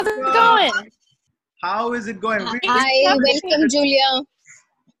How's it going? How is it going? Hi, welcome, Julia.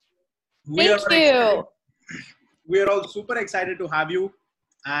 Thank you. We are all super excited to have you,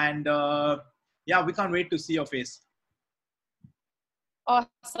 and yeah, we can't wait to see your face.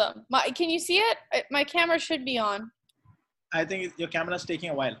 Awesome. Can you see it? My camera should be on. I think your camera's taking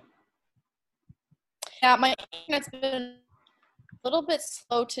a while. Yeah, my internet's been a little bit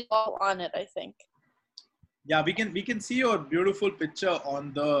slow to go on it, I think. Yeah, we can see your beautiful picture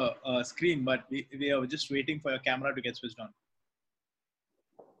on the screen, but we are just waiting for your camera to get switched on.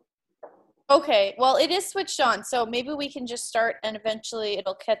 Okay, well, it is switched on, so maybe we can just start and eventually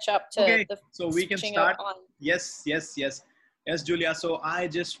it'll catch up to the so we can start. Yes, Julia. So I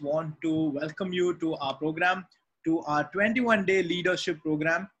just want to welcome you to our program, to our 21-day leadership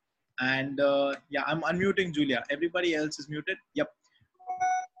program. And yeah, I'm unmuting Julia. Everybody else is muted. Yep.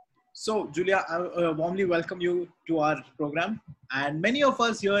 So Julia, I warmly welcome you to our program. And many of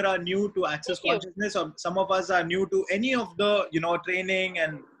us here are new to Access Consciousness, or some of us are new to any of the training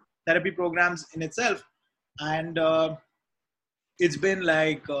and therapy programs in itself. And it's been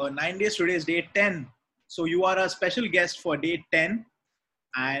like 9 days. Today is day 10. So you are a special guest for day 10.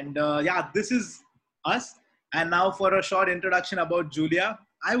 And yeah, this is us. And now for a short introduction about Julia,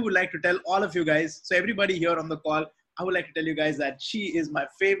 I would like to tell all of you guys, so everybody here on the call, I would like to tell you guys that she is my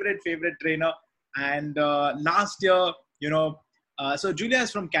favorite trainer. And last year, so Julia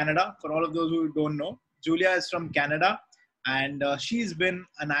is from Canada. For all of those who don't know, Julia is from Canada. And she's been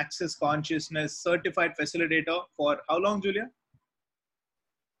an Access Consciousness certified facilitator for how long, Julia?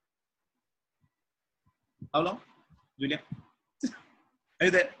 How long, Julia? Are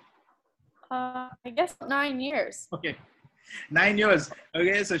you there? I guess 9 years. Okay, 9 years.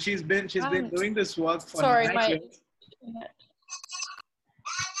 Okay, so she's been doing this work for 9 years.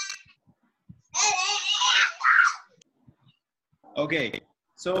 Okay,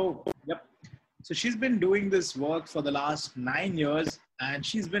 so yep. So she's been doing this work for the last 9 years, and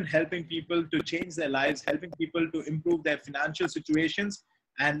she's been helping people to change their lives, helping people to improve their financial situations,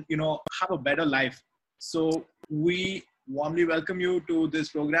 and have a better life. So we warmly welcome you to this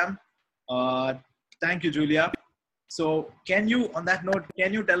program. Thank you, Julia. So on that note,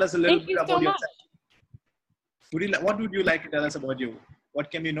 can you tell us a little bit about yourself? What would you like to tell us about you? What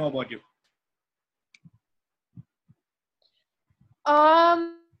can we know about you? For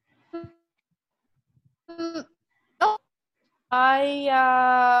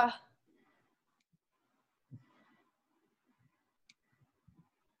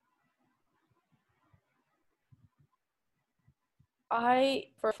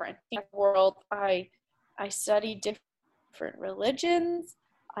the world, I studied different religions.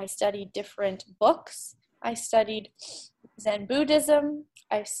 I studied different books. I studied Zen Buddhism.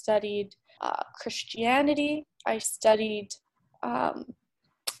 I studied Christianity. I studied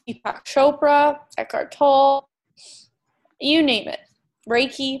Deepak Chopra, Eckhart Tolle, you name it,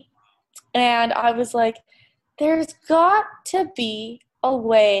 Reiki. And I was like, there's got to be a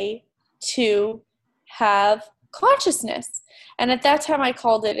way to have consciousness. And at that time I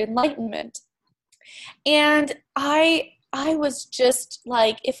called it enlightenment. And I was just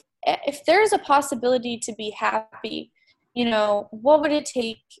like, if there's a possibility to be happy, what would it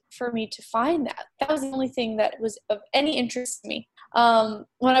take for me to find that? That was the only thing that was of any interest to me.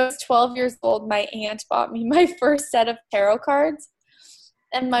 When I was 12 years old, my aunt bought me my first set of tarot cards.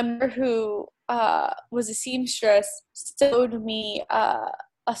 And my mother, who was a seamstress, sewed me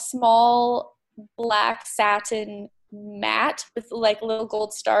a small black satin mat with like little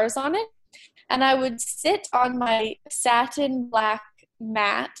gold stars on it. And I would sit on my satin black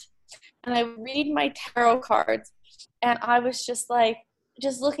mat and I would read my tarot cards. And I was just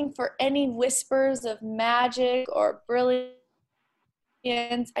looking for any whispers of magic or brilliance.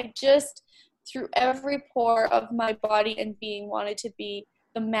 I just, through every pore of my body and being, wanted to be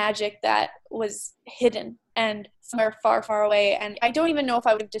the magic that was hidden and somewhere far, far away. And I don't even know if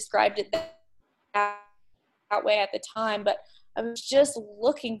I would have described it that way at the time, but I was just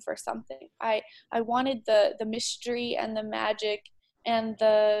looking for something. I wanted the mystery and the magic and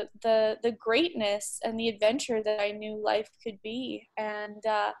the greatness and the adventure that I knew life could be. And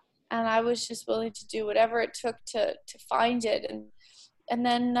I was just willing to do whatever it took to find it. And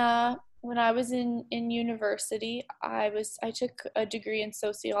then when I was in university, I took a degree in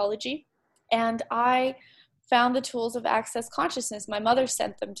sociology, and I found the tools of Access Consciousness. My mother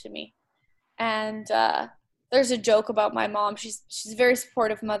sent them to me. And there's a joke about my mom. She's a very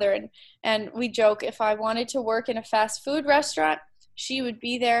supportive mother, and we joke, if I wanted to work in a fast food restaurant, she would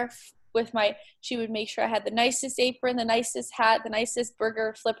be there she would make sure I had the nicest apron, the nicest hat, the nicest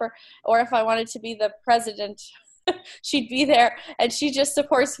burger flipper, or if I wanted to be the president she'd be there, and she just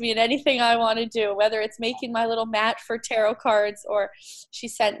supports me in anything I want to do, whether it's making my little mat for tarot cards, or she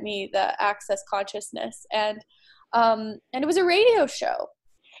sent me the Access Consciousness. And it was a radio show.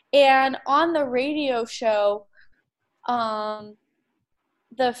 And on the radio show, the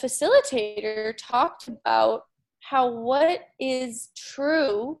facilitator talked about how what is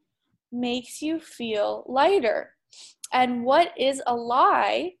true makes you feel lighter, and what is a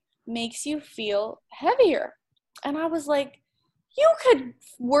lie makes you feel heavier. And I was like, you could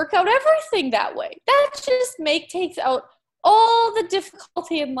work out everything that way. That just takes out all the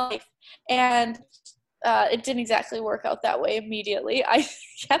difficulty in life. And it didn't exactly work out that way immediately. I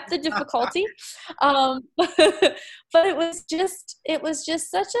kept the difficulty. But it was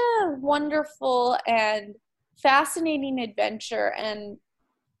just such a wonderful and fascinating adventure. And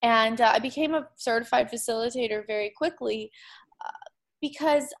I became a certified facilitator very quickly,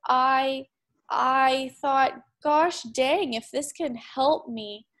 because I thought, gosh dang, if this can help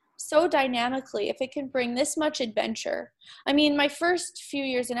me so dynamically, if it can bring this much adventure. I mean, my first few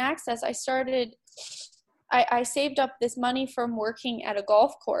years in Access, I saved up this money from working at a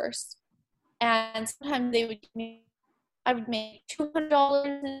golf course, and sometimes I would make $200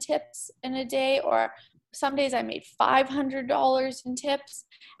 in tips in a day, or some days I made $500 in tips,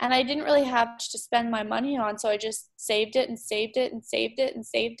 and I didn't really have much to spend my money on, so I just saved it and saved it and saved it and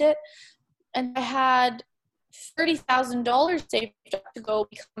saved it. And I had $30,000 saved up to go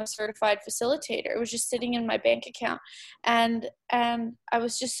become a certified facilitator. It was just sitting in my bank account. And I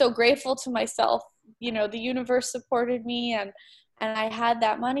was just so grateful to myself. You know, the universe supported me, and I had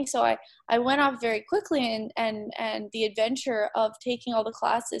that money. So I went off very quickly, and the adventure of taking all the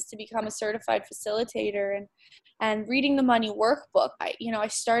classes to become a certified facilitator, and reading the money workbook. I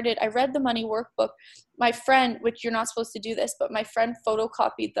read the money workbook. My friend, which you're not supposed to do this, but my friend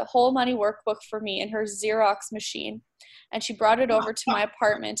photocopied the whole money workbook for me in her Xerox machine, and she brought it over to my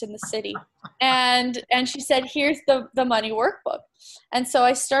apartment in the city. And she said, here's the money workbook. And so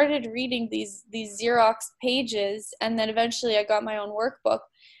I started reading these Xerox pages, and then eventually I got my own workbook.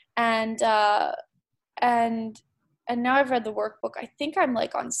 And now I've read the workbook. I think I'm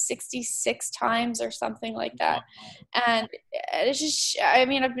like on 66 times or something like that. And it's just, I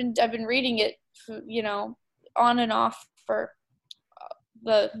mean, I've been reading it, you know, on and off for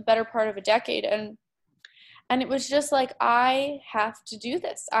the better part of a decade. And it was just like, I have to do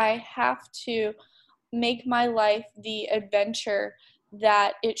this. I have to make my life the adventure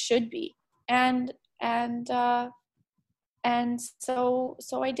that it should be. And so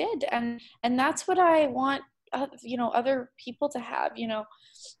I did. And that's what I want, other people to have.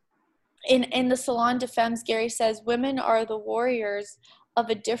 In the Salon de Femmes, Gary says, women are the warriors of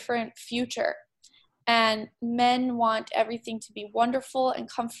a different future. And men want everything to be wonderful and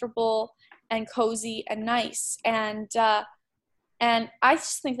comfortable and cozy and nice. And I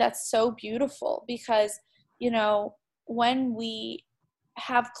just think that's so beautiful, because, when we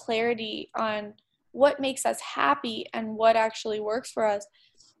have clarity on what makes us happy and what actually works for us,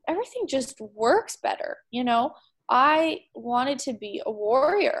 everything just works better. I wanted to be a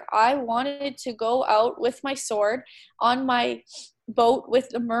warrior. I wanted to go out with my sword on my boat with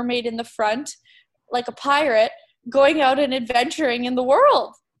the mermaid in the front, like a pirate, going out and adventuring in the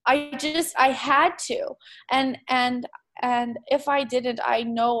world. I had to. And if I didn't, I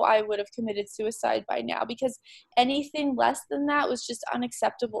know I would have committed suicide by now, because anything less than that was just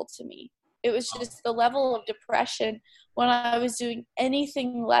unacceptable to me. It was just the level of depression when I was doing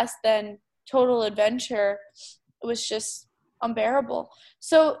anything less than total adventure. It was just unbearable.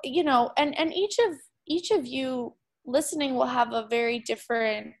 So, and each of you listening will have a very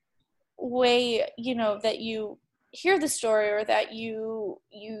different way, that you hear the story, or that you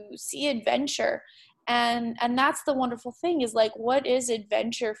see adventure. And that's the wonderful thing, is like, what is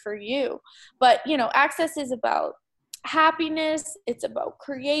adventure for you? But, Access is about happiness. It's about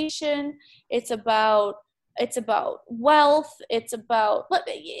creation. It's about wealth. It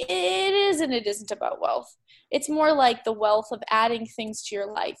is and it isn't about wealth. It's more like the wealth of adding things to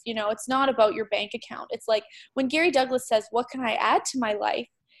your life. It's not about your bank account. It's like when Gary Douglas says, what can I add to my life?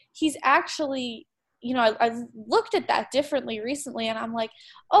 He's actually, I've looked at that differently recently, and I'm like,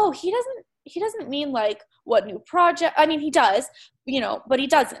 oh, he doesn't mean like what new project. I mean, he does, but he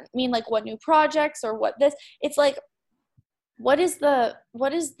doesn't mean like what new projects or what this. It's like, what are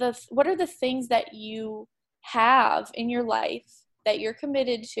the things that you have in your life that you're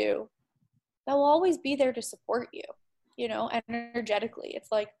committed to that will always be there to support you, energetically.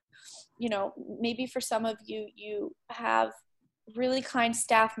 It's like, maybe for some of you, you have really kind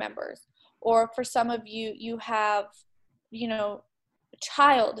staff members, or for some of you, you have,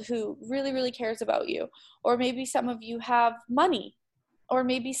 child who really, really cares about you, or maybe some of you have money, or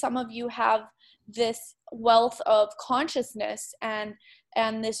maybe some of you have this wealth of consciousness and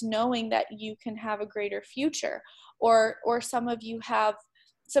this knowing that you can have a greater future, or some of you have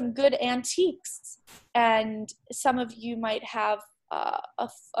some good antiques, and some of you might have a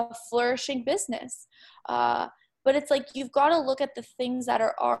flourishing business. But it's like you've got to look at the things that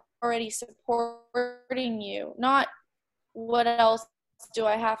are already supporting you, not what else do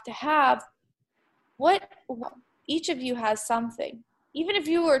I have to have. What each of you has something. Even if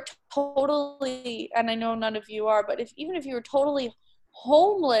you were totally, and I know none of you are, but even if you were totally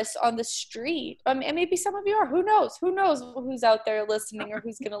homeless on the street, and maybe some of you are, who knows who's out there listening or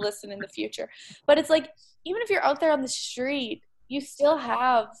who's going to listen in the future. But it's like, even if you're out there on the street, you still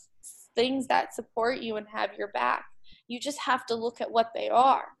have things that support you and have your back. You just have to look at what they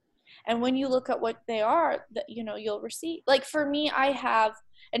are. And when you look at what they are, that, you know, you'll receive. Like for me, I have,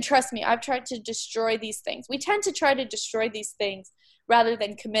 and trust me, I've tried to destroy these things. We tend to try to destroy these things rather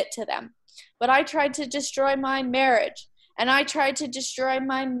than commit to them. But I tried to destroy my marriage, and I tried to destroy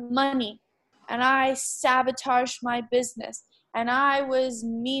my money, and I sabotaged my business, and I was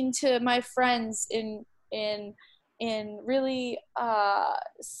mean to my friends in really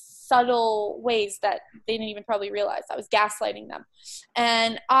subtle ways that they didn't even probably realize. I was gaslighting them.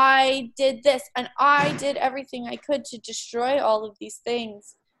 And I did this, and I did everything I could to destroy all of these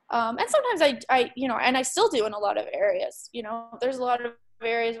things. And sometimes I, you know, and I still do in a lot of areas, you know, there's a lot of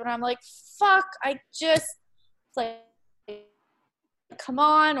areas when I'm like, fuck, I just, like, come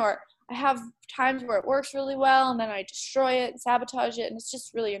on, or I have times where it works really well and then I destroy it and sabotage it, and it's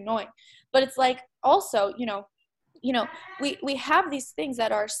just really annoying. But it's like, also, you know, we have these things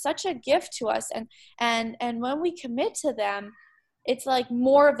that are such a gift to us, and when we commit to them, it's like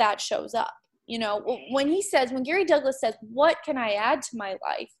more of that shows up. You know, when Gary Douglas says, what can I add to my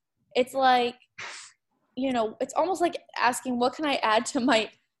life? It's like, you know, it's almost like asking, what can I add to my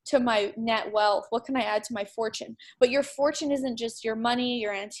net wealth? What can I add to my fortune? But your fortune isn't just your money,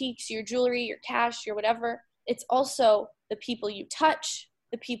 your antiques, your jewelry, your cash, your whatever. It's also the people you touch,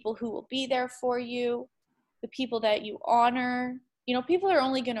 the people who will be there for you, the people that you honor. You know, people are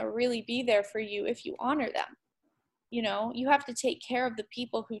only going to really be there for you if you honor them. You know, you have to take care of the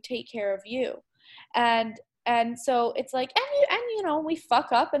people who take care of you. And so it's like, and you know, we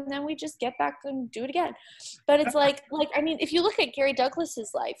fuck up and then we just get back and do it again. But it's like, I mean, if you look at Gary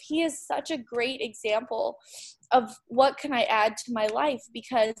Douglas's life, he is such a great example of what can I add to my life,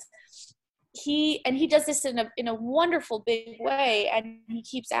 because he does this in a wonderful big way, and he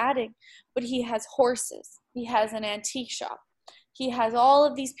keeps adding. But he has horses, he has an antique shop, he has all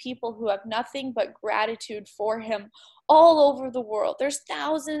of these people who have nothing but gratitude for him all over the world. There's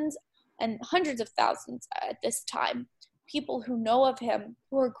thousands and hundreds of thousands at this time, people who know of him,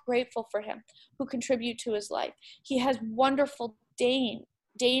 who are grateful for him, who contribute to his life. He has wonderful Dane.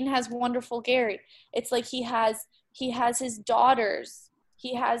 Dane has wonderful Gary. It's like he has his daughters.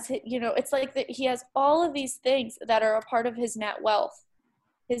 He has, you know, it's like that he has all of these things that are a part of his net wealth,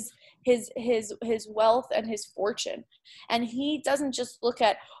 his wealth and his fortune. And he doesn't just look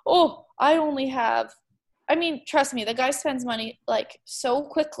at, oh, I only have, I mean, trust me, the guy spends money like so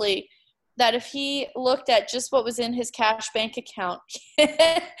quickly that if he looked at just what was in his cash bank account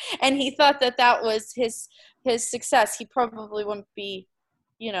and he thought that was his success, he probably wouldn't be,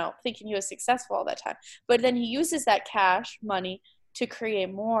 you know, thinking he was successful all that time. But then he uses that cash money to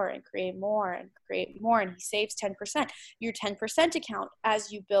create more and create more and create more, and he saves 10%. Your 10% account,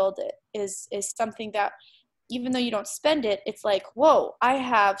 as you build it, is something that, even though you don't spend it, it's like, whoa, I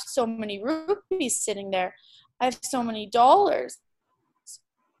have so many rupees sitting there. I have so many dollars.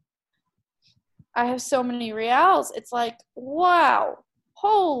 I have so many reals. It's like, wow,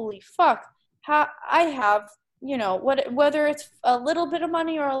 holy fuck. How I have, you know, whether it's a little bit of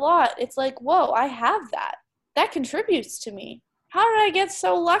money or a lot, it's like, whoa, I have that. That contributes to me. How did I get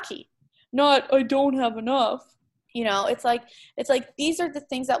so lucky? Not, I don't have enough. You know, it's like these are the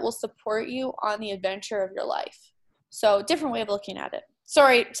things that will support you on the adventure of your life. So, different way of looking at it.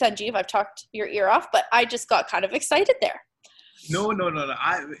 Sorry, Sanjeev, I've talked your ear off, but I just got kind of excited there. No.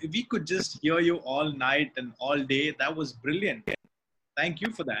 We could just hear you all night and all day. That was brilliant. Thank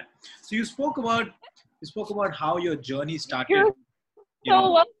you for that. So you spoke about how your journey started. You're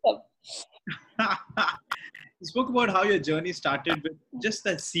so welcome. You spoke about how your journey started with just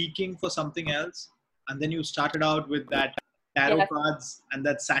that seeking for something else, and then you started out with that tarot cards and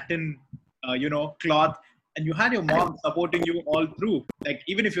that satin, cloth. And you had your mom supporting you all through. Like,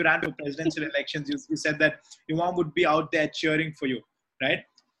 even if you ran for presidential elections, you said that your mom would be out there cheering for you, right?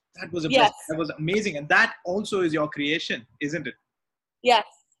 That was that was amazing. And that also is your creation, isn't it? Yes.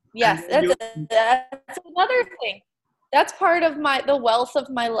 Yes. That's another thing. That's part of the wealth of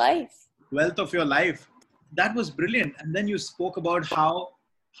my life. Wealth of your life. That was brilliant. And then you spoke about how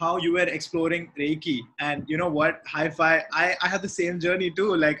you were exploring Reiki. And you know what? Hi-Fi, I had the same journey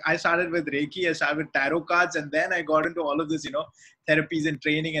too. Like I started with Reiki, I started with tarot cards, and then I got into all of this, therapies and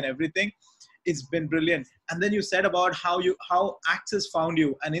training and everything. It's been brilliant. And then you said about how Access found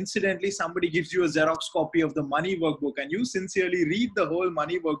you, and incidentally somebody gives you a Xerox copy of the money workbook, and you sincerely read the whole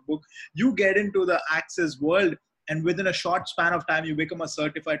money workbook. You get into the Access world, and within a short span of time you become a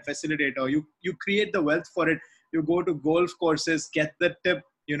certified facilitator. You create the wealth for it. You go to golf courses, get the tip,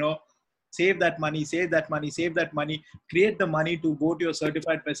 save that money, create the money to go to your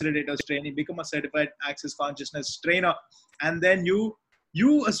certified facilitators training, become a certified Access consciousness trainer. And then you,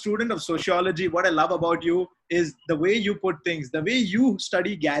 a student of sociology, what I love about you is the way you put things, the way you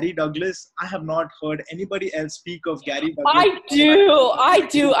study Gary Douglas. I have not heard anybody else speak of Gary Douglas. I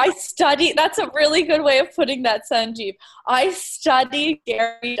do. I study. That's a really good way of putting that, Sanjeev. I study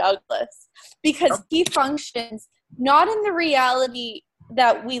Gary Douglas because he functions not in the reality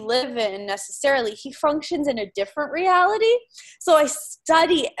that we live in necessarily. He functions in a different reality. So I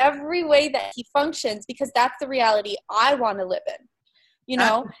study every way that he functions because that's the reality I want to live in.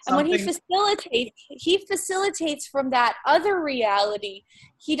 And when he facilitates from that other reality.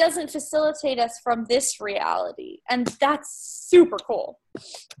 He doesn't facilitate us from this reality. And that's super cool.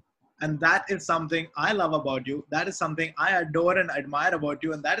 And that is something I love about you. That is something I adore and admire about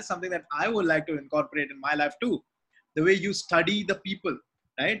you. And that is something that I would like to incorporate in my life too. The way you study the people,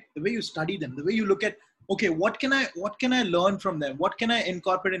 right? The way you study them, the way you look at, okay, what can I learn from them? What can I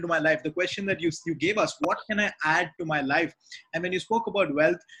incorporate into my life? The question that you gave us, what can I add to my life? And when you spoke about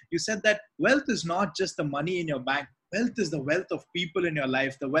wealth, you said that wealth is not just the money in your bank. Wealth is the wealth of people in your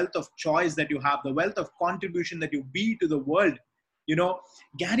life, the wealth of choice that you have, the wealth of contribution that you be to the world.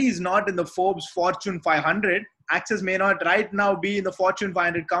 Gary is not in the Forbes Fortune 500. Access may not right now be in the Fortune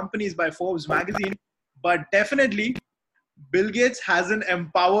 500 companies by Forbes magazine, but definitely Bill Gates hasn't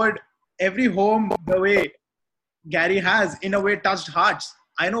empowered every home the way Gary has, in a way touched hearts.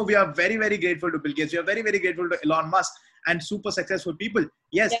 I know we are very, very grateful to Bill Gates. We are very, very grateful to Elon Musk and super successful people.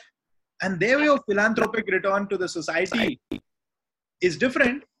 Yes. Yeah. And their way of philanthropic return to the society is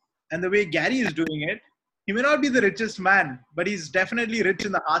different. And the way Gary is doing it, he may not be the richest man, but he's definitely rich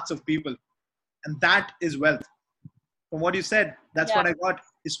in the hearts of people. And that is wealth. From what you said, that's what I got.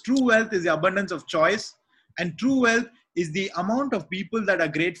 Is true wealth is the abundance of choice. And true wealth is the amount of people that are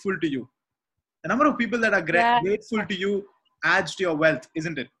grateful to you. The number of people that are grateful to you adds to your wealth,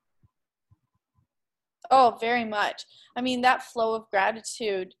 isn't it? Oh, very much. I mean, that flow of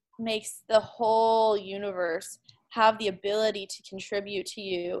gratitude makes the whole universe have the ability to contribute to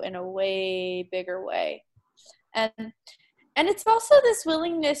you in a way bigger way. And it's also this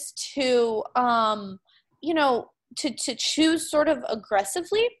willingness to, to choose sort of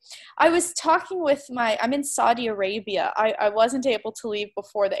aggressively. I was talking with I'm in Saudi Arabia. I wasn't able to leave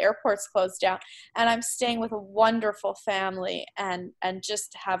before the airports closed down, and I'm staying with a wonderful family and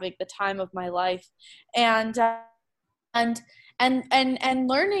just having the time of my life. And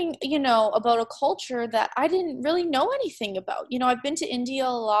learning, about a culture that I didn't really know anything about. I've been to India a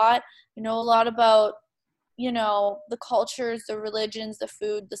lot. I know a lot about, the cultures, the religions, the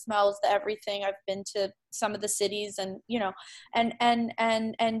food, the smells, the everything. I've been to some of the cities and the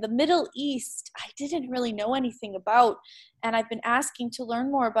Middle East, I didn't really know anything about. And I've been asking to learn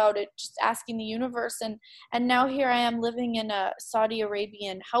more about it, just asking the universe. And now here I am living in a Saudi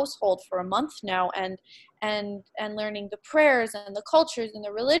Arabian household for a month now and learning the prayers and the cultures and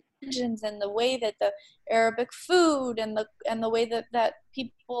the religions and the way that the Arabic food and the way that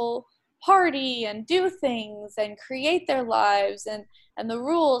people party and do things and create their lives and the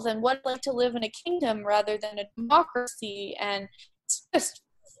rules and what it's like to live in a kingdom rather than a democracy. And it's just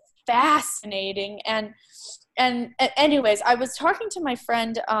fascinating. And anyways, I was talking to my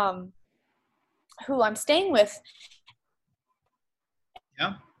friend who I'm staying with.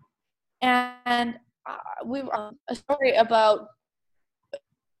 Yeah. And we were a story about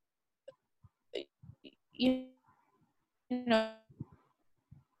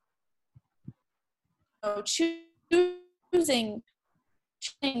choosing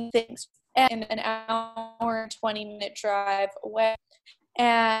things and an hour and 20-minute drive away.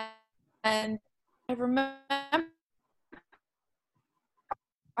 And I remember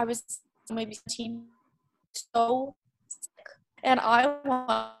I was maybe 17, so sick, and I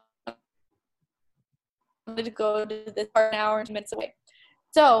wanted to go to this car an hour and 2 minutes away.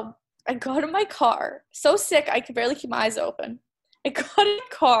 So I got in my car, so sick I could barely keep my eyes open. I got in the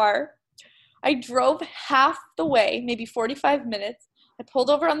car. I drove half the way, maybe 45 minutes. I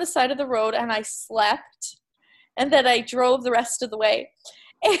pulled over on the side of the road and I slept, and then I drove the rest of the way.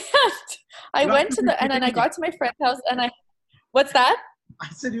 And I went to and then I got to my friend's house and what's that? I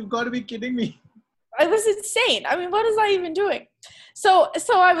said, you've got to be kidding me. I was insane. I mean, what was I even doing? So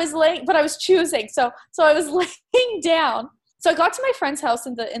I was laying, but I was choosing. So I was laying down. So I got to my friend's house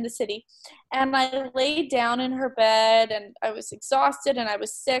in the city, and I laid down in her bed, and I was exhausted and I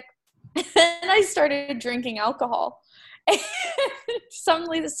was sick. And I started drinking alcohol. And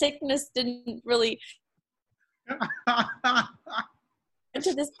suddenly the sickness didn't really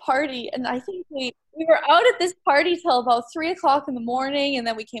to this party, and I think we were out at this party till about 3:00 in the morning, and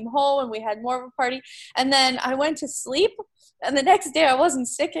then we came home and we had more of a party, and then I went to sleep, and the next day I wasn't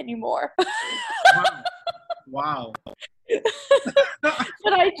sick anymore. Wow.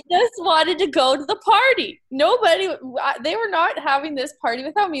 But I just wanted to go to the party. They were not having this party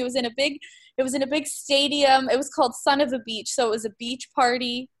without me. It was in a big stadium. It was called Son of a Beach, so it was a beach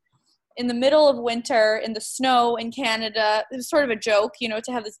party in the middle of winter in the snow in Canada. It was sort of a joke,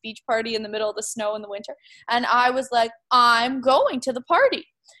 to have this beach party in the middle of the snow in the winter. And I was like, I'm going to the party.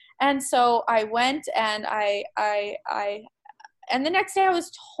 And so I went, and and the next day I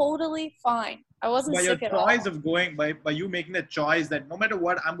was totally fine. I wasn't sick at all. By your choice of going, by you making the choice that no matter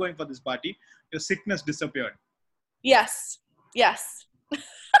what, I'm going for this party, your sickness disappeared. Yes.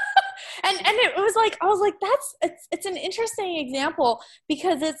 And it was like, I was like, it's an interesting example,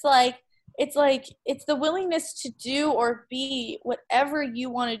 because it's the willingness to do or be whatever you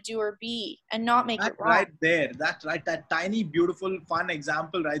want to do or be, and not make it wrong. Right there. That's right. That tiny, beautiful, fun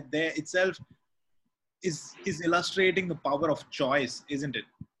example right there itself is illustrating the power of choice, isn't it?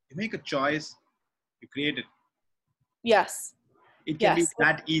 You make a choice, you create it. Yes. It can be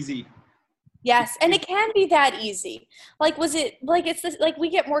that easy. Yes, and it can be that easy. We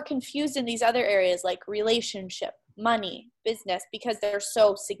get more confused in these other areas, like relationship, money, business, because they're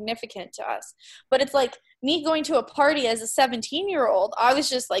so significant to us. But it's like me going to a party as a 17-year-old, I was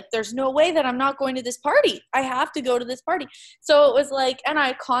just like, there's no way that I'm not going to this party. I have to go to this party. So it was like, and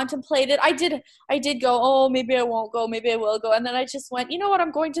I contemplated. I did go, oh, maybe I won't go, maybe I will go. And then I just went, you know what,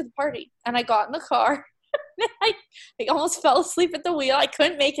 I'm going to the party. And I got in the car. I almost fell asleep at the wheel. I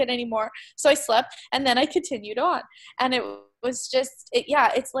couldn't make it anymore. So I slept, and then I continued on. And it was just,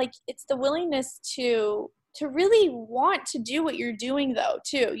 it's the willingness to really want to do what you're doing, though,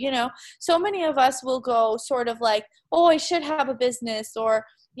 too. So many of us will go sort of like, oh, I should have a business, or,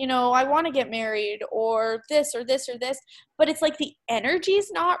 I want to get married, or this or this or this. But it's like the energy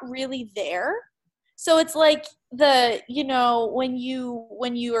is not really there. So it's like when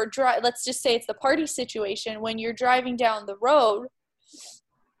you are let's just say it's the party situation, when you're driving down the road,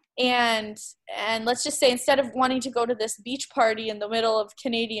 and let's just say instead of wanting to go to this beach party in the middle of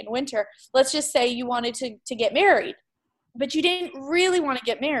Canadian winter, let's just say you wanted to get married, but you didn't really want to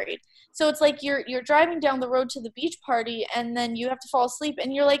get married. So it's like you're driving down the road to the beach party, and then you have to fall asleep,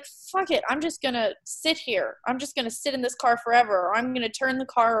 and you're like, fuck it, I'm just going to sit here. I'm just going to sit in this car forever, or I'm going to turn the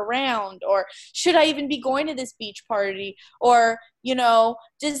car around, or should I even be going to this beach party? Or,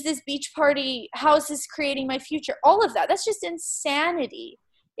 does this beach party, how is this creating my future? All of that. That's just insanity.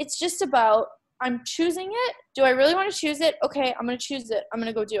 It's just about, I'm choosing it. Do I really want to choose it? Okay, I'm going to choose it. I'm going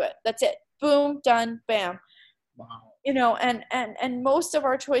to go do it. That's it. Boom, done, bam. Wow. And most of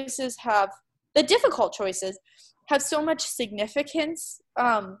our choices the difficult choices have so much significance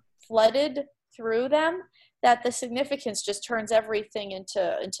flooded through them, that the significance just turns everything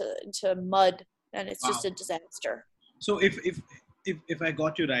into mud, and it's just a disaster. So if I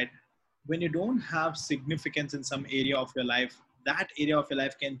got you right, when you don't have significance in some area of your life, that area of your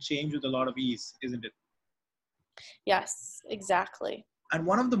life can change with a lot of ease, isn't it? Yes, exactly. And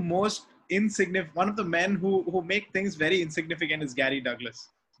one of the most one of the men who make things very insignificant is Gary Douglas.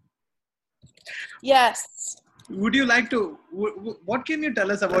 Yes. Would you like to, what can you tell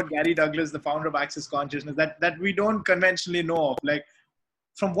us about Gary Douglas, the founder of Access Consciousness, that we don't conventionally know of? Like,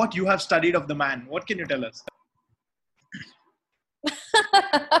 from what you have studied of the man, what can you tell us?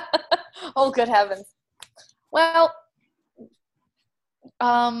 Oh, good heavens. Well,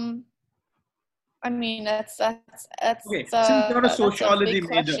 I mean, that's okay. Since you're a sociology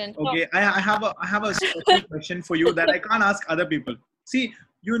major, okay, I have a special question for you that I can't ask other people. See,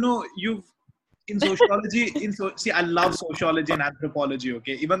 you've in sociology. I love sociology and anthropology.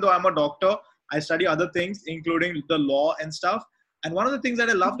 Okay, even though I'm a doctor, I study other things, including the law and stuff. And one of the things that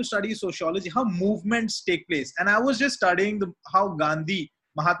I love to study is sociology, how movements take place. And I was just studying how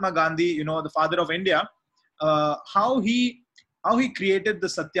Mahatma Gandhi, the father of India, how he created the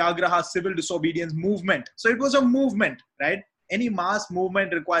Satyagraha civil disobedience movement. So it was a movement, right? Any mass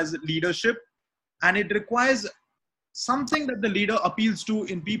movement requires leadership, and it requires something that the leader appeals to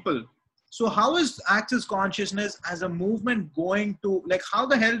in people. So how is Access Consciousness as a movement going to, like, how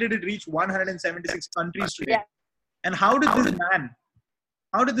the hell did it reach 176 countries today? Yeah. And how did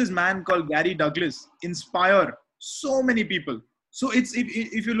this man called Gary Douglas inspire so many people? So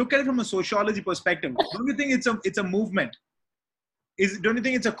if you look at it from a sociology perspective, don't you think it's a movement? Don't you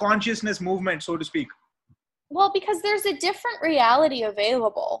think it's a consciousness movement, so to speak? Well, because there's a different reality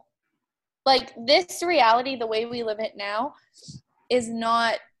available. Like, this reality, the way we live it now, is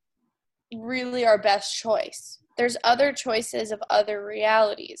not really our best choice. There's other choices of other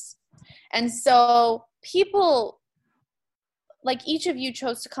realities. And so people, like each of you,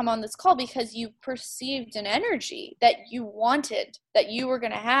 chose to come on this call because you perceived an energy that you wanted, that you were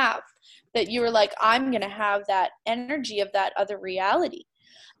going to have, that you were like, I'm going to have that energy of that other reality.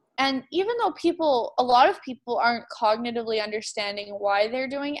 And even though a lot of people aren't cognitively understanding why they're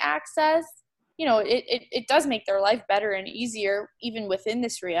doing Access, you know, it does make their life better and easier even within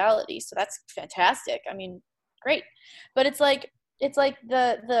this reality. So that's fantastic. I mean, great. But it's like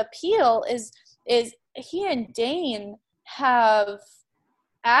the appeal is he and Dane have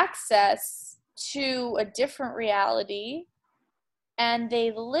access to a different reality, and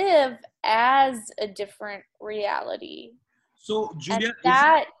they live as a different reality. So, Julia,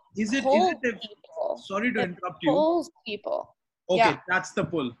 is it people. Sorry to interrupt you. Pulls people. Okay, yeah. That's the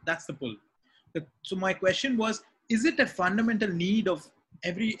pull. So my question was, is it a fundamental need of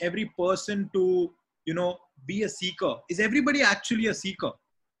every person to, you know, be a seeker? Is everybody actually a seeker?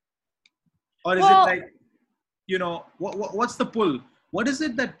 Or is it like, you know, what's the pull? What is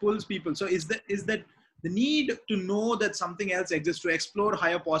it that pulls people? So is that the need to know that something else exists, to explore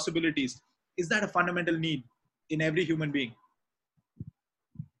higher possibilities, is that a fundamental need in every human being?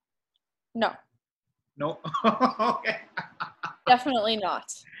 No. Okay. Definitely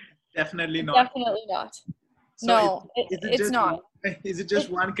not. Definitely not. Definitely not. So no, it's not. Is it just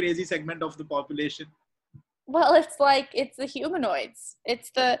one crazy segment of the population? Well, it's the humanoids.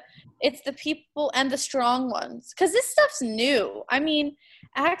 It's the people and the strong ones. Because this stuff's new. I mean,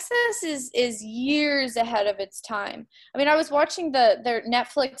 Access is years ahead of its time. I mean, I was watching their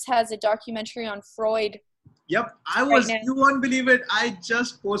Netflix has a documentary on Freud. Yep, you won't believe it. I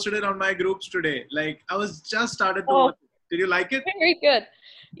just posted it on my groups today. Like, I was just started to watch it. Did you like it? Very good.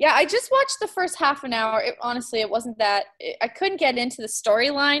 Yeah, I just watched the first half an hour. Honestly, it wasn't that. I couldn't get into the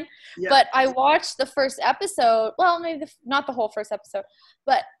storyline, but I watched the first episode. Well, maybe not the whole first episode,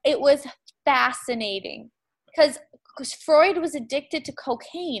 but it was fascinating because Freud was addicted to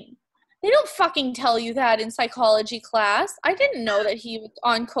cocaine. They don't fucking tell you that in psychology class. I didn't know that he was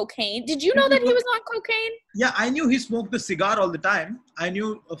on cocaine. Did you know that he was on cocaine? Yeah, I knew he smoked the cigar all the time. I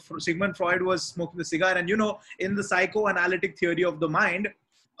knew Sigmund Freud was smoking the cigar. And, you know, in the psychoanalytic theory of the mind,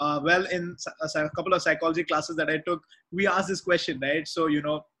 in a couple of psychology classes that I took, we asked this question, right? So, you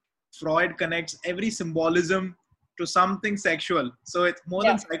know, Freud connects every symbolism to something sexual. So it's more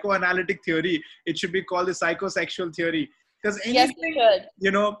than psychoanalytic theory. It should be called the psychosexual theory. Because anything,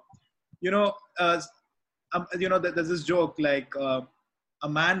 there's this joke like a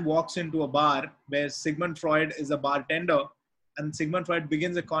man walks into a bar where Sigmund Freud is a bartender, and Sigmund Freud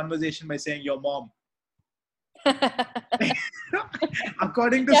begins a conversation by saying, "Your mom."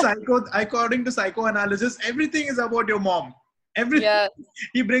 according to psychoanalysis, everything is about your mom. Everything.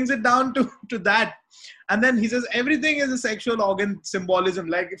 He brings it down to that, and then he says everything is a sexual organ symbolism.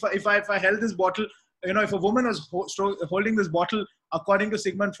 Like if I held this bottle, you know, if a woman was holding this bottle, according to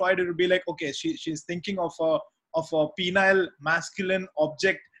Sigmund Freud, it would be like, okay, she's thinking of a penile masculine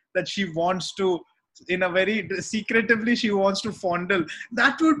object that she wants to, in a very secretively, she wants to fondle.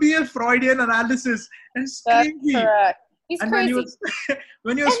 That would be a Freudian analysis. And it's crazy. That's correct. He's crazy.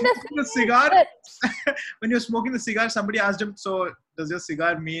 When you're smoking a cigar, smoking the cigar, somebody asked him, so does your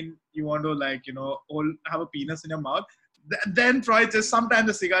cigar mean you want to, like, you know, have a penis in your mouth? Then Freud says sometimes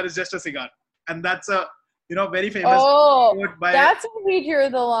a cigar is just a cigar. And that's a, you know, very famous quote by... that's where we drew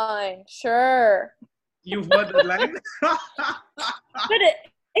the line. Sure. You've heard the line?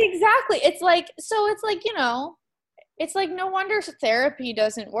 Exactly. It's like, you know, it's like no wonder therapy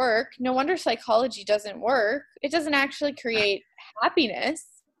doesn't work. No wonder psychology doesn't work. It doesn't actually create happiness.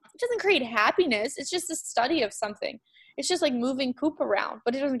 It doesn't create happiness. It's just a study of something. It's just like moving poop around,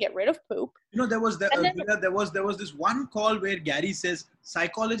 but it doesn't get rid of poop. You know, there was this one call where Gary says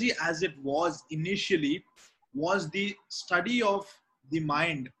psychology as it was initially was the study of the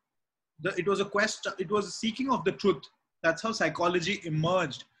mind. It was a quest. It was a seeking of the truth. That's how psychology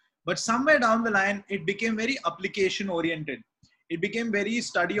emerged. But somewhere down the line, it became very application oriented. It became very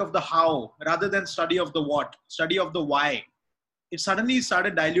study of the how rather than study of the what, study of the why. it suddenly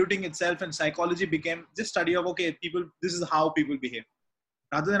started diluting itself, and psychology became just study of, okay, people, this is how people behave,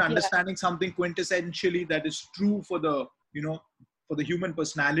 rather than understanding something quintessentially that is true for the, for the human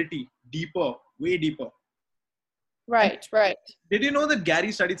personality, deeper, way deeper. Right. Did you know that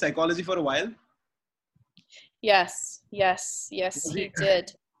Gary studied psychology for a while? Yes, he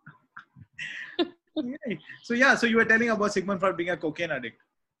did. So you were telling about Sigmund Freud being a cocaine addict.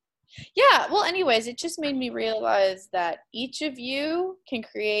 Yeah, well, anyways, it just made me realize that each of you can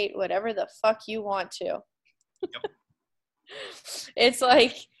create whatever the fuck you want to. Yep. It's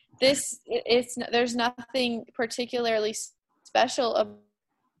like this, there's nothing particularly special about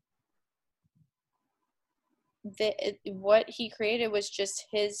what he created. Was just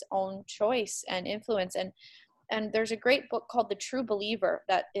his own choice and influence. And there's a great book called The True Believer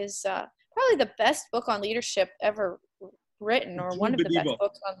that is probably the best book on leadership ever written, or one of the best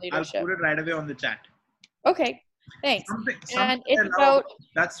books on leadership. I'll put it right away on the chat. Okay, thanks. And it's about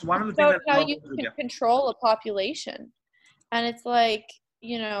that's one of the things how you can control a population. And it's like,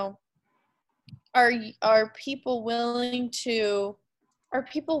 are people willing to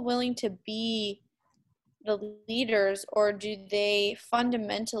be the leaders, or do they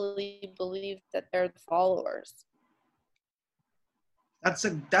fundamentally believe that they're the followers? Is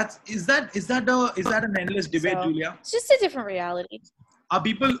that an endless debate, Julia? It's just a different reality. Are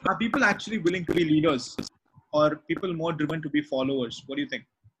people actually willing to be leaders, or people more driven to be followers? What do you think?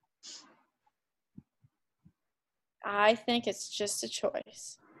 I think it's just a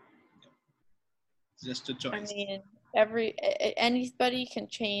choice. Just a choice. I mean, anybody can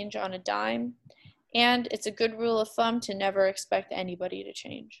change on a dime, and it's a good rule of thumb to never expect anybody to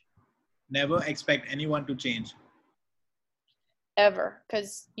change. Never expect anyone to change. Ever.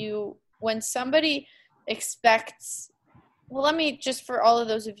 Because when somebody expects, well, let me just, for all of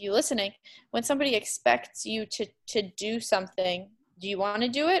those of you listening, when somebody expects you to do something, do you want to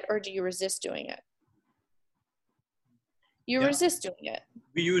do it, or do you resist doing it? You resist doing it.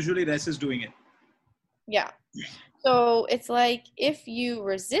 We usually resist doing it. Yeah. So it's like, if you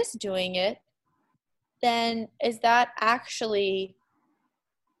resist doing it, then is that actually,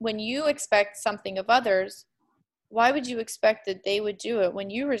 when you expect something of others, why would you expect that they would do it when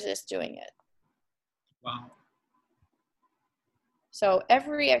you resist doing it? Wow. So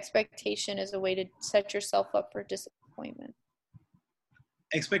every expectation is a way to set yourself up for disappointment.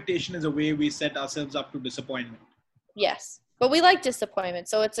 Expectation is a way we set ourselves up to disappointment. Yes, but we like disappointment,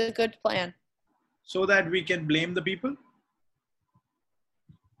 so it's a good plan. So that we can blame the people?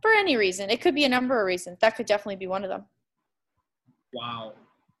 For any reason. It could be a number of reasons. That could definitely be one of them. Wow.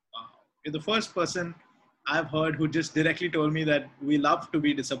 You're the first person I've heard who just directly told me that we love to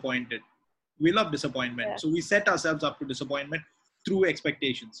be disappointed. We love disappointment. Yeah. So we set ourselves up to disappointment through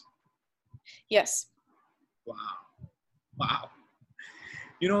expectations. Yes. Wow.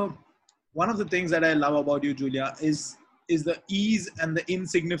 One of the things that I love about you, Julia, is the ease and the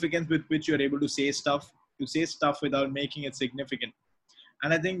insignificance with which you're able to say stuff. You say stuff without making it significant.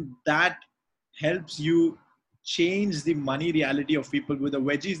 And I think that helps you change the money reality of people with the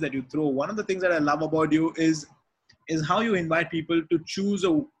wedgies that you throw. One of the things that I love about you is how you invite people to choose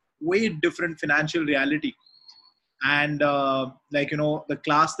a way different financial reality. And the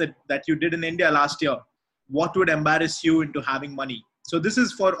class that you did in India last year, what would embarrass you into having money? So this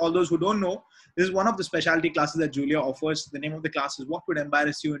is for all those who don't know. This is one of the specialty classes that Julia offers. The name of the class is What Would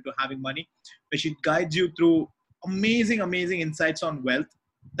Embarrass You Into Having Money, where she guides you through amazing insights on wealth.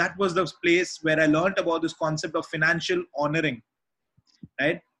 That was the place where I learned about this concept of financial honoring,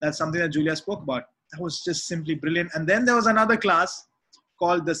 right? That's something that Julia spoke about. That was just simply brilliant. And then there was another class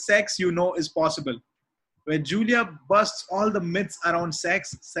called The Sex You Know Is Possible, where Julia busts all the myths around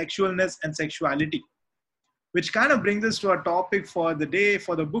sex, sexualness, and sexuality, which kind of brings us to our topic for the day,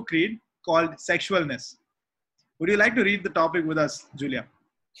 for the book read, called Sexualness. Would you like to read the topic with us, Julia?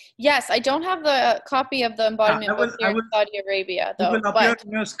 Yes, I don't have the copy of the embodiment book here in Saudi Arabia, though. It will appear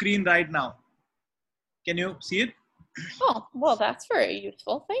on your screen right now. Can you see it? Oh, well, that's very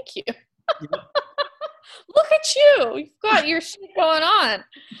useful. Thank you. Yep. Look at you. You've got your shit going on.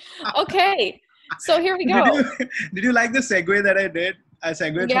 Okay, so here we go. Did you like the segue that I did? I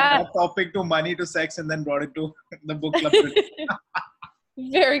segued from that topic to money to sex and then brought it to the book club.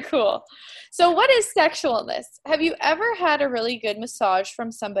 Very cool. So what is sexualness? Have you ever had a really good massage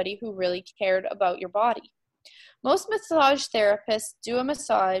from somebody who really cared about your body? Most massage therapists do a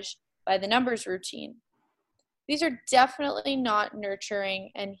massage by the numbers routine. These are definitely not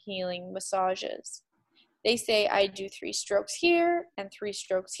nurturing and healing massages. They say, I do 3 strokes here and 3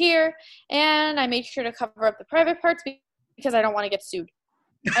 strokes here, and I make sure to cover up the private parts because I don't want to get sued.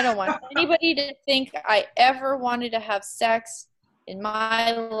 I don't want anybody to think I ever wanted to have sex in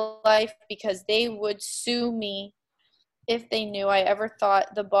my life because they would sue me if they knew I ever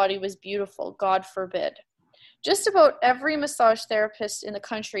thought the body was beautiful. God forbid. Just about every massage therapist in the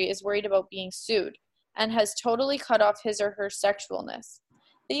country is worried about being sued and has totally cut off his or her sexualness.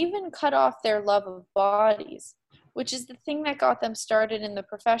 They even cut off their love of bodies, which is the thing that got them started in the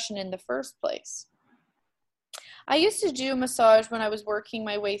profession in the first place. I used to do massage when I was working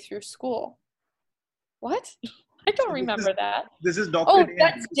my way through school. What? I don't remember that. This is Dr. Oh, Dane.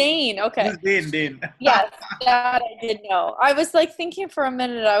 that's Dane. Okay. This is Dane. Yes, that I did know. I was like thinking for a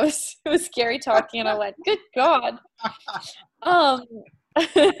minute. It was scary talking, and I went, "Good God." I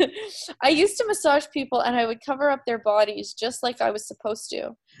used to massage people, and I would cover up their bodies just like I was supposed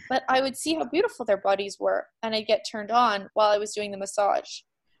to. But I would see how beautiful their bodies were, and I'd get turned on while I was doing the massage.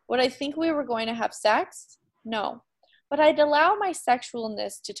 Would I think we were going to have sex? No. But I'd allow my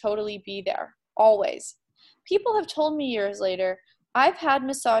sexualness to totally be there, always. People have told me years later, I've had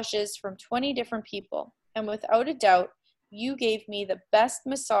massages from 20 different people, and without a doubt, you gave me the best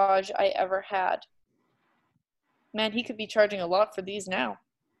massage I ever had. Man, he could be charging a lot for these now.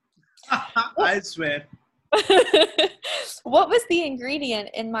 I swear. What was the ingredient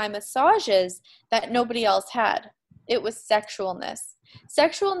in my massages that nobody else had? It was sexualness.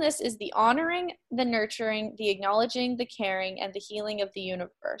 Sexualness is the honoring, the nurturing, the acknowledging, the caring, and the healing of the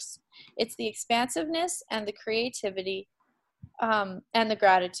universe. It's the expansiveness and the creativity and the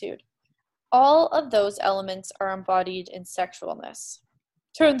gratitude. All of those elements are embodied in sexualness.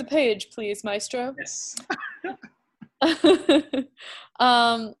 Turn the page, please, Maestro. Yes.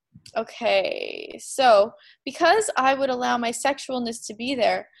 Okay, so because I would allow my sexualness to be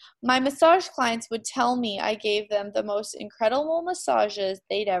there, my massage clients would tell me I gave them the most incredible massages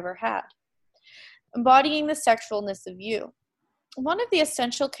they'd ever had. Embodying the sexualness of you. One of the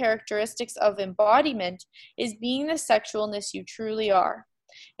essential characteristics of embodiment is being the sexualness you truly are.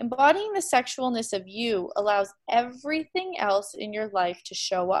 Embodying the sexualness of you allows everything else in your life to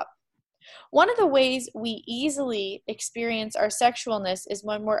show up. One of the ways we easily experience our sexualness is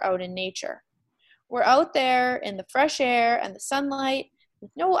when we're out in nature. We're out there in the fresh air and the sunlight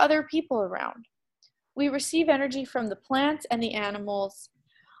with no other people around. We receive energy from the plants and the animals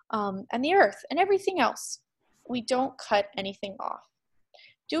and the earth and everything else. We don't cut anything off.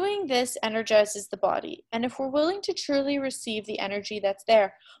 Doing this energizes the body, and if we're willing to truly receive the energy that's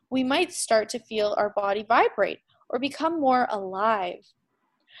there, we might start to feel our body vibrate or become more alive.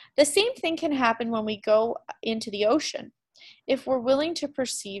 The same thing can happen when we go into the ocean, if we're willing to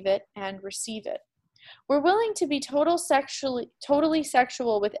perceive it and receive it. We're willing to be totally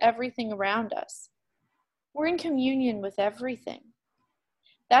sexual with everything around us. We're in communion with everything.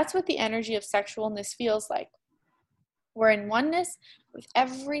 That's what the energy of sexualness feels like. We're in oneness with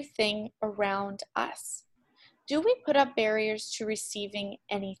everything around us. Do we put up barriers to receiving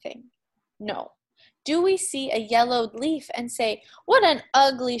anything? No. Do we see a yellowed leaf and say, what an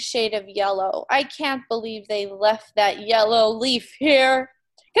ugly shade of yellow. I can't believe they left that yellow leaf here.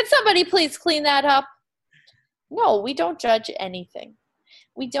 Can somebody please clean that up? No, we don't judge anything.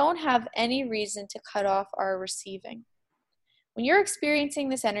 We don't have any reason to cut off our receiving. When you're experiencing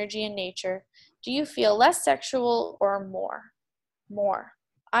this energy in nature, do you feel less sexual or more? More.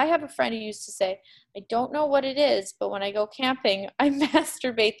 I have a friend who used to say, I don't know what it is, but when I go camping, I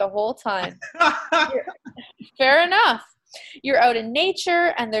masturbate the whole time. Fair enough. You're out in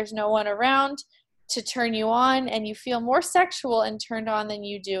nature and there's no one around to turn you on, and you feel more sexual and turned on than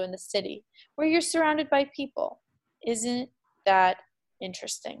you do in the city, where you're surrounded by people. Isn't that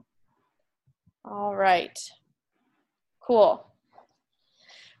interesting? All right. Cool.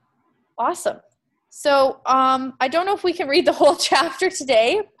 Awesome. So I don't know if we can read the whole chapter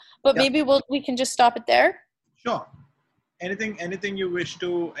today, but maybe we can just stop it there. Sure. Anything you wish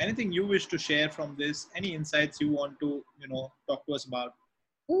to share from this? Any insights you want to talk to us about?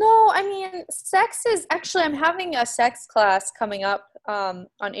 No, I mean, sex is actually, I'm having a sex class coming up on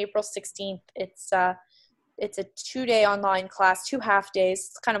April 16th. It's a 2-day online class, 2 half days.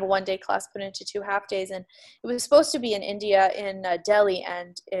 It's kind of a 1-day class put into 2 half days. And it was supposed to be in India, in Delhi,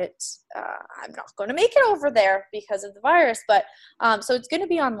 and I'm not going to make it over there because of the virus. But so it's going to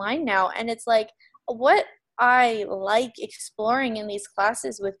be online now. And it's like, what I like exploring in these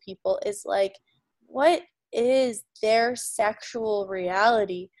classes with people is like, what is their sexual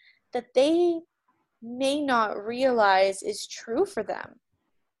reality that they may not realize is true for them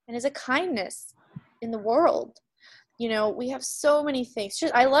and is a kindness in the world. We have so many things.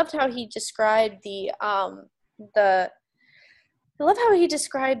 I loved how he described the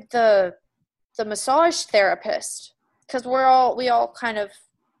massage therapist, because we all kind of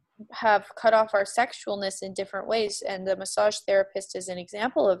have cut off our sexualness in different ways, and the massage therapist is an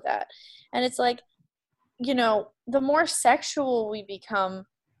example of that. And it's like, you know, the more sexual we become,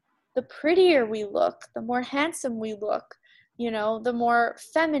 the prettier we look, the more handsome we look, you know, the more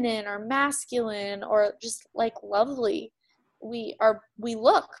feminine or masculine or just like lovely we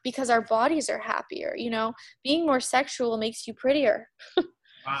look, because our bodies are happier. You know, being more sexual makes you prettier.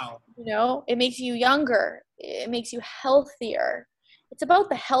 Wow. You know, it makes you younger, it makes you healthier. It's about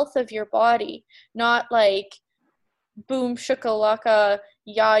the health of your body, not like boom shakalaka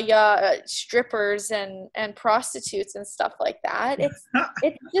strippers and prostitutes and stuff like that.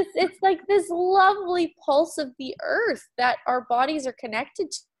 It's like this lovely pulse of the earth that our bodies are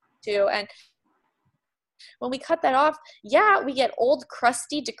connected to. And when we cut that off, yeah, we get old,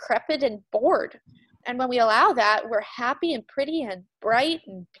 crusty, decrepit, and bored. And when we allow that, we're happy and pretty and bright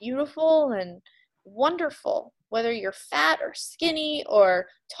and beautiful and wonderful. Whether you're fat or skinny or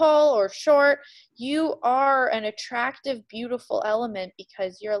tall or short, you are an attractive, beautiful element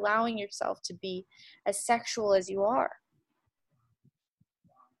because you're allowing yourself to be as sexual as you are.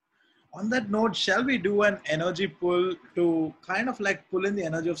 On that note, shall we do an energy pull to kind of like pull in the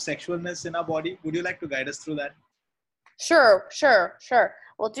energy of sexualness in our body? Would you like to guide us through that? Sure.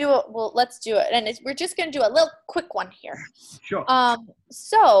 Let's do it. And we're just going to do a little quick one here. Sure.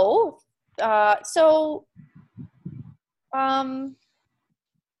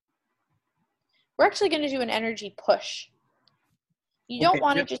 We're actually going to do an energy push. You don't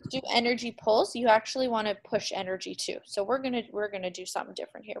want to just do energy pulse. You actually want to push energy too. So we're gonna do something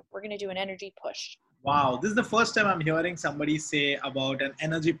different here. We're gonna do an energy push. Wow, this is the first time I'm hearing somebody say about an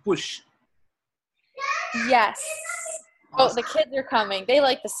energy push. Yes. Awesome. Oh, the kids are coming. They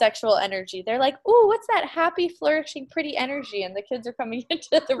like the sexual energy. They're like, "Ooh, what's that happy, flourishing, pretty energy?" And the kids are coming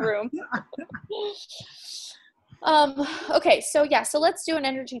into the room. Okay, so let's do an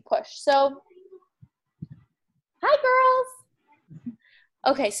energy push. So, hi, girls.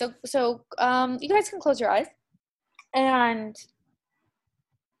 Okay, so you guys can close your eyes. And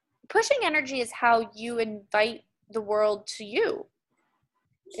pushing energy is how you invite the world to you.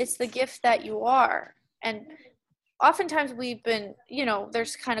 It's the gift that you are. And oftentimes we've been, you know,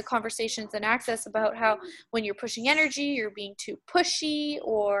 there's kind of conversations in Access about how when you're pushing energy, you're being too pushy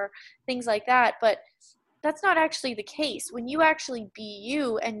or things like that. But that's not actually the case. When you actually be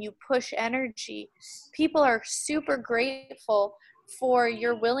you and you push energy, people are super grateful for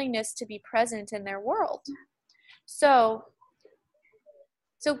your willingness to be present in their world. So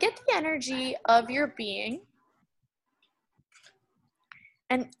get the energy of your being.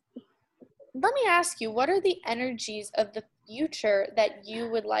 And let me ask you, what are the energies of the future that you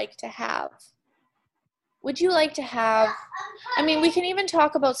would like to have? Would you like to have, I mean, we can even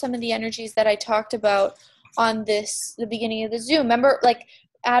talk about some of the energies that I talked about on the beginning of the Zoom. Remember, like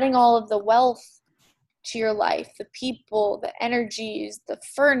adding all of the wealth to your life, the people, the energies, the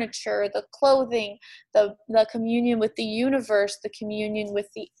furniture, the clothing, the communion with the universe, the communion with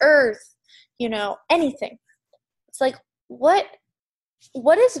the earth, you know, anything. It's like, what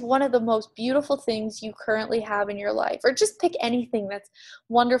is one of the most beautiful things you currently have in your life? Or just pick anything that's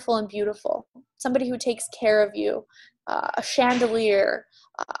wonderful and beautiful. Somebody who takes care of you, a chandelier,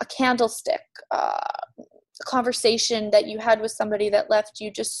 a candlestick, a conversation that you had with somebody that left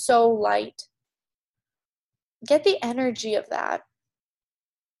you just so light. Get the energy of that.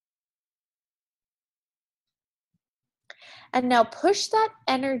 And now push that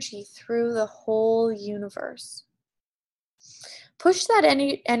energy through the whole universe. Push that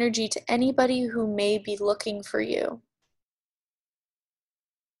energy to anybody who may be looking for you.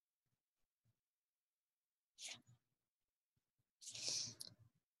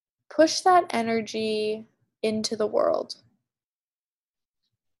 Push that energy into the world.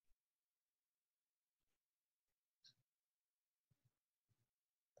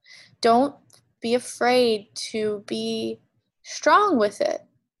 Don't be afraid to be strong with it.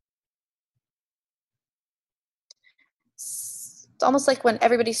 It's almost like when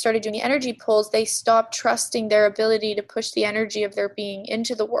everybody started doing the energy pulls, they stopped trusting their ability to push the energy of their being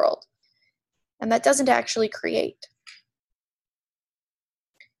into the world. And that doesn't actually create.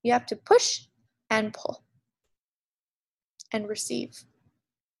 You have to push and pull and receive.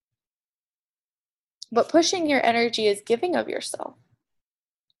 But pushing your energy is giving of yourself.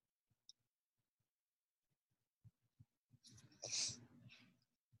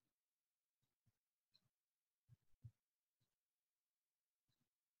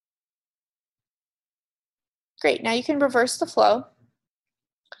 Great, now you can reverse the flow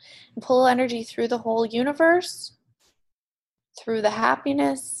and pull energy through the whole universe, through the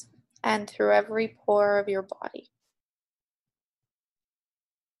happiness, and through every pore of your body.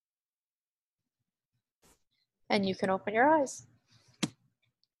 and you can open your eyes.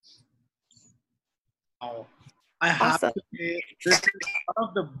 Wow. I have Awesome. to say, this is one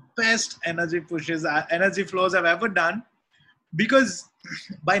of the best energy flows I've ever done, because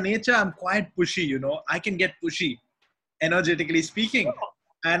by nature I'm quite pushy, you know. I can get pushy, energetically speaking.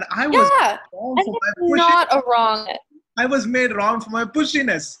 And I was wrong and for it's my pushiness. not a wrong. I was made wrong for my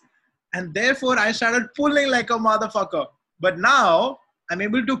pushiness. And therefore I started pulling like a motherfucker. But now I'm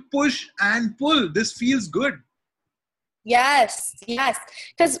able to push and pull. This feels good. Yes,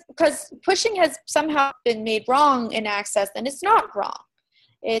 because pushing has somehow been made wrong in Access, and it's not wrong.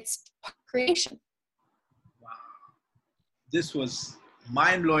 It's creation. Wow. This was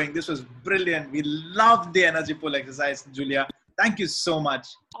mind-blowing. This was brilliant. We loved the energy pull exercise, Julia. Thank you so much.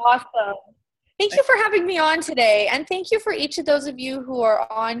 Awesome. Thank you for having me on today, and thank you for each of those of you who are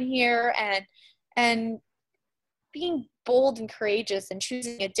on here and being bold and courageous and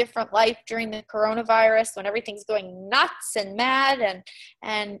choosing a different life during the coronavirus when everything's going nuts and mad,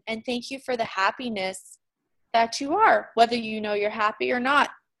 and thank you for the happiness that you are. Whether you know you're happy or not,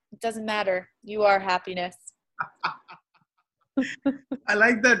 it doesn't matter. You are happiness. I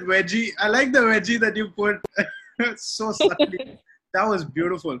like that wedgie. I like the wedgie that you put so subtly. That was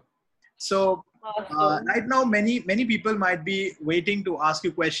beautiful. So right now, many people might be waiting to ask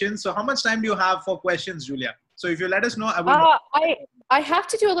you questions. So how much time do you have for questions, Julia? So if you let us know, I will. I have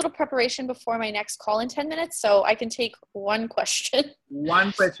to do a little preparation before my next call in 10 minutes, so I can take one question.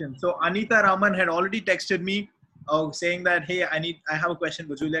 One question. So Anita Raman had already texted me saying that, hey, I have a question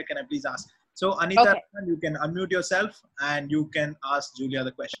for Julia. Can I please ask? So Anita, Raman, you can unmute yourself and you can ask Julia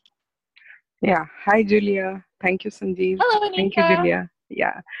the question. Yeah. Hi, Julia. Thank you, Sanjeev. Hello, Anita. Thank you, Julia.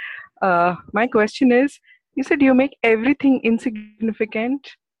 Yeah. My question is, you said you make everything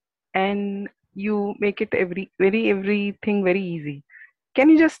insignificant and you make it everything very easy. Can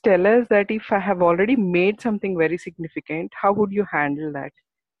you just tell us that if I have already made something very significant, how would you handle that?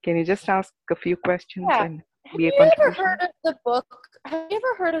 Can you just ask a few questions and be a contribution? Have you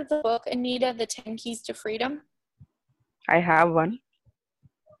ever heard of the book Anita, the 10 Keys to Freedom? I have one.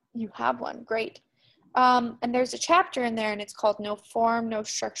 You have one. Great. And there's a chapter in there and it's called No Form, No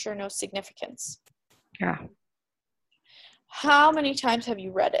Structure, No Significance. Yeah. How many times have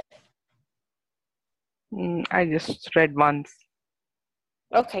you read it? I just read once.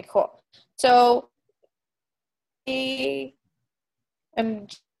 Okay, cool. So I am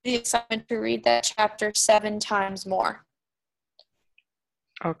the assignment to read that chapter 7 times more.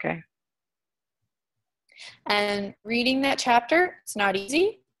 Okay. And reading that chapter, it's not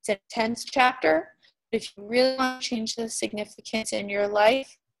easy. It's an intense chapter. But if you really want to change the significance in your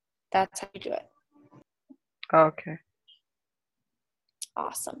life, that's how you do it. Okay.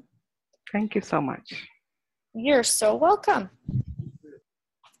 Awesome. Thank you so much. You're so welcome.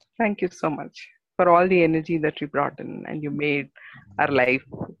 Thank you so much for all the energy that you brought in, and you made our life,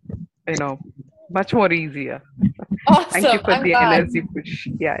 much more easier. Awesome. Thank you for I'm the glad. energy push.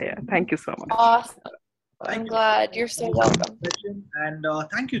 Yeah. Thank you so much. Awesome. I'm glad. You're so welcome. And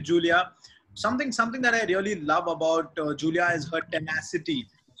thank you, Julia. Something that I really love about Julia is her tenacity.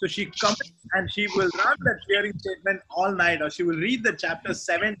 So she comes and she will run that clearing statement all night, or she will read the chapter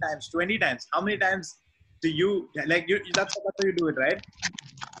 7 times, 20 times. How many times do you, that's how you do it, right?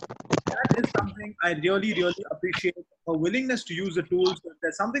 That is something I really, really appreciate, her willingness to use the tools. If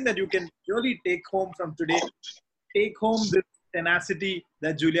there's something that you can really take home from today, take home this tenacity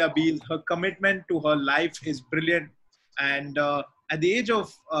that Julia Beal, her commitment to her life is brilliant. And at the age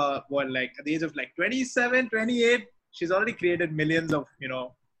of 27, 28, she's already created millions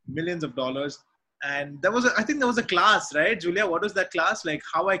of dollars. And I think there was a class, right, Julia? What was that class? Like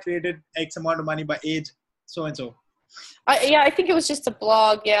how I created X amount of money by age so and so. I think it was just a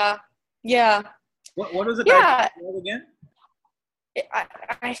blog. Yeah. What was the title of the blog again?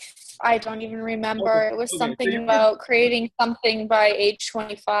 I don't even remember. Okay. It was something about creating something by age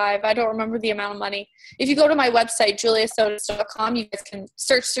 25. I don't remember the amount of money. If you go to my website, juliasotis.com, you guys can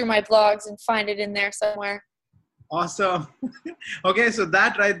search through my blogs and find it in there somewhere. Awesome. Okay, so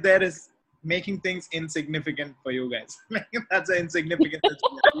that right there is making things insignificant for you guys. That's an insignificant.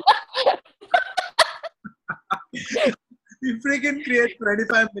 You freaking create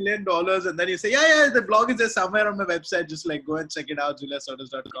 $25 million and then you say, yeah, the blog is there somewhere on my website. Just like go and check it out,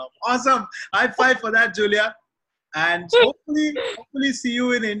 juliasotis.com. Awesome. High five for that, Julia. And hopefully see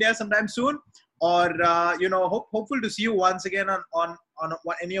you in India sometime soon. Or, hopeful to see you once again on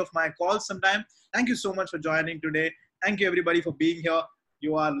any of my calls sometime. Thank you so much for joining today. Thank you everybody for being here.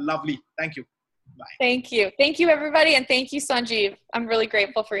 You are lovely. Thank you. Bye. Thank you. Thank you, everybody. And thank you, Sanjeev. I'm really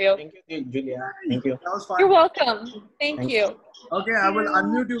grateful for you. Thank you, Julia. Thank you. That was fun. You're welcome. Thank Thank you. Okay, I will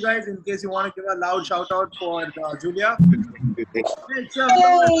unmute you guys in case you want to give a loud shout out for Julia. It's a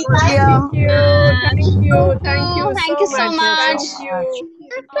Thank you. Thank you. Thank you Thank so you so much. much. Thank you.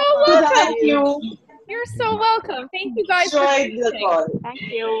 You're so welcome. Thank you. You're so welcome. Thank you guys for Enjoyed the listening. call. Thank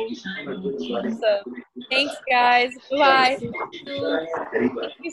you. Awesome. Thanks, guys. Bye.